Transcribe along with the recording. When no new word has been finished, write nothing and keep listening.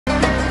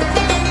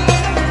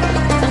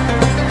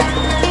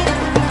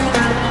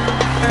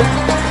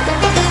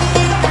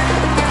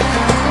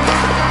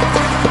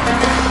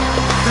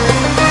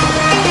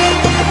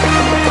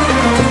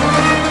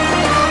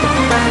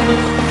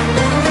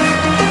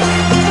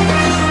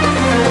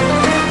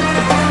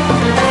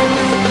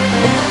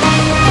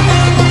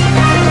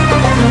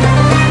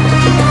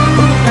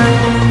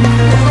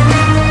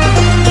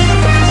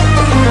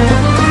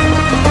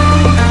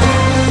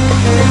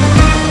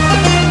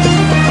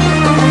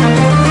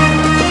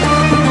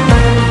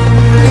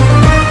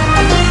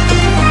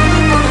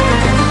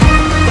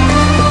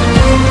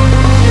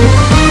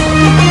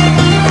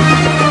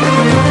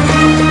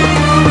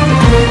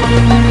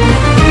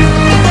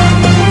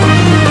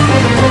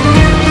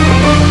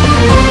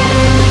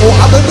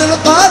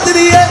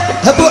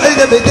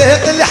علم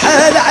ديق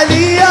الحال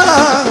عليا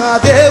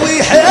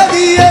داوي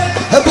حالي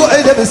ابو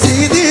علم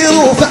سيدي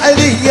روف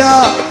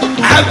عليا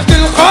عبد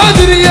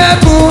القادر يا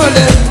ابو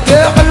علم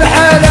ديق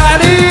الحال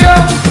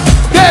عليا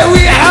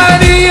داوي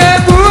حالي يا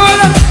ابو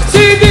علم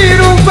سيدي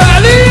روف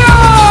عليا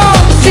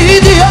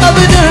سيدي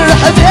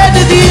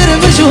عبدالرحمن دير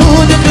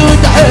مجهودك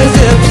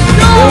وتحاسب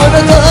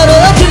وانا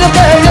طارت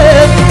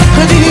القلب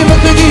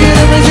خديمك دير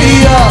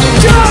رمزية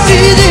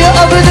سيدي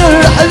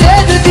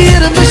عبدالرحمن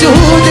دير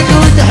مجهودك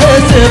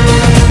وتحاسب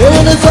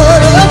وانا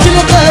طارت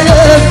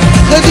القلب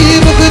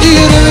خديمك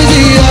دير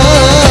رمزية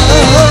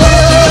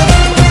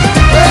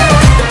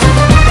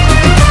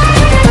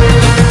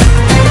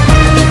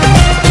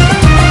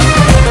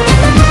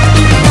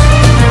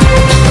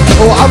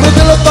وعبد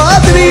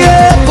القادر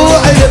يا ابو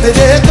علم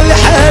ديق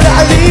الحال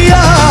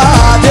عليا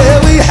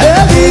داوي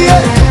حالي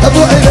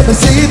ابو علم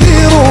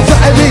سيدي روف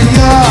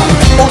عليا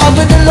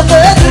وعبد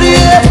القادر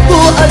يا ابو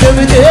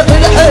علم ديق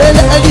الحال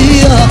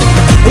عليا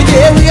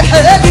داوي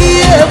حالي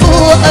يا ابو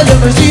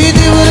علم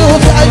سيدي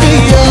روف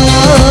عليا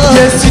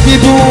يا سيدي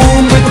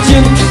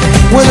بومتين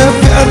وانا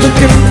في ارضك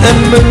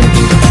مأمن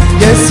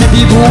يا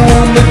سيدي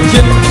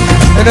بومتين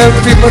انا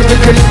في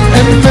ارضك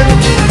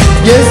مأمن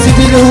يا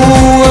سيدي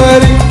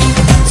الهواري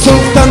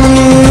سلطان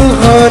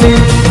الغالي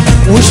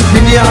وش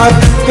بني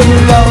عبد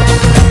الله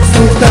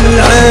سلطان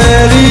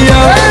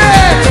العالية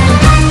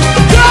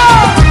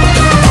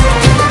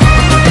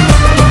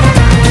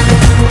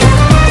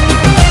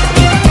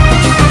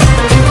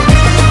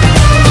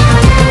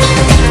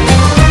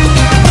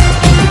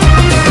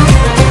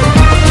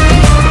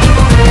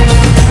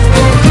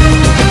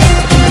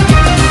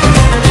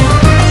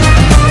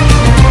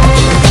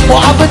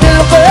وعبد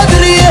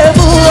القادر يا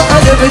ابو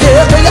علم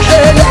ديق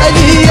الحال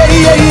عليا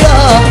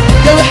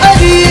يا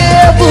حالي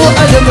يا ابو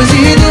علم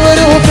زيد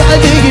وروف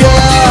عليا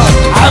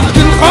عبد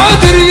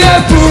القادر يا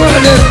ابو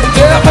علم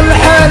ديق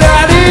الحال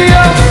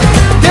عليا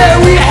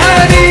داوي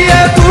حالي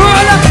يا ابو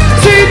علم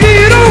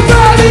سيدي روف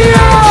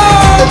عليا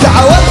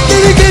تعودت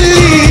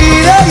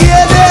القليلة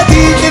يا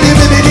نادي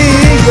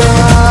المدنية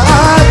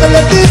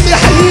خلتني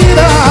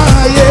حيرة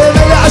يا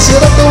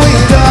العشرة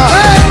طويلة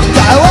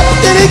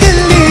تعودت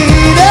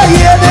القليلة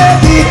يا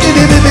نادي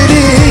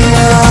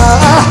المدنية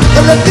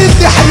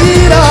خلتني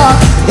حيرة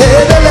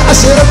يا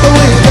العشرة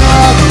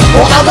طويلة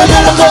وعبد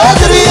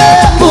القادر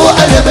يا ابو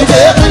علم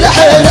ديق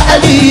الحال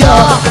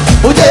عليا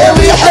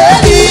وداوي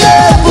حالي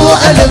يا ابو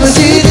علم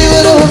سيدي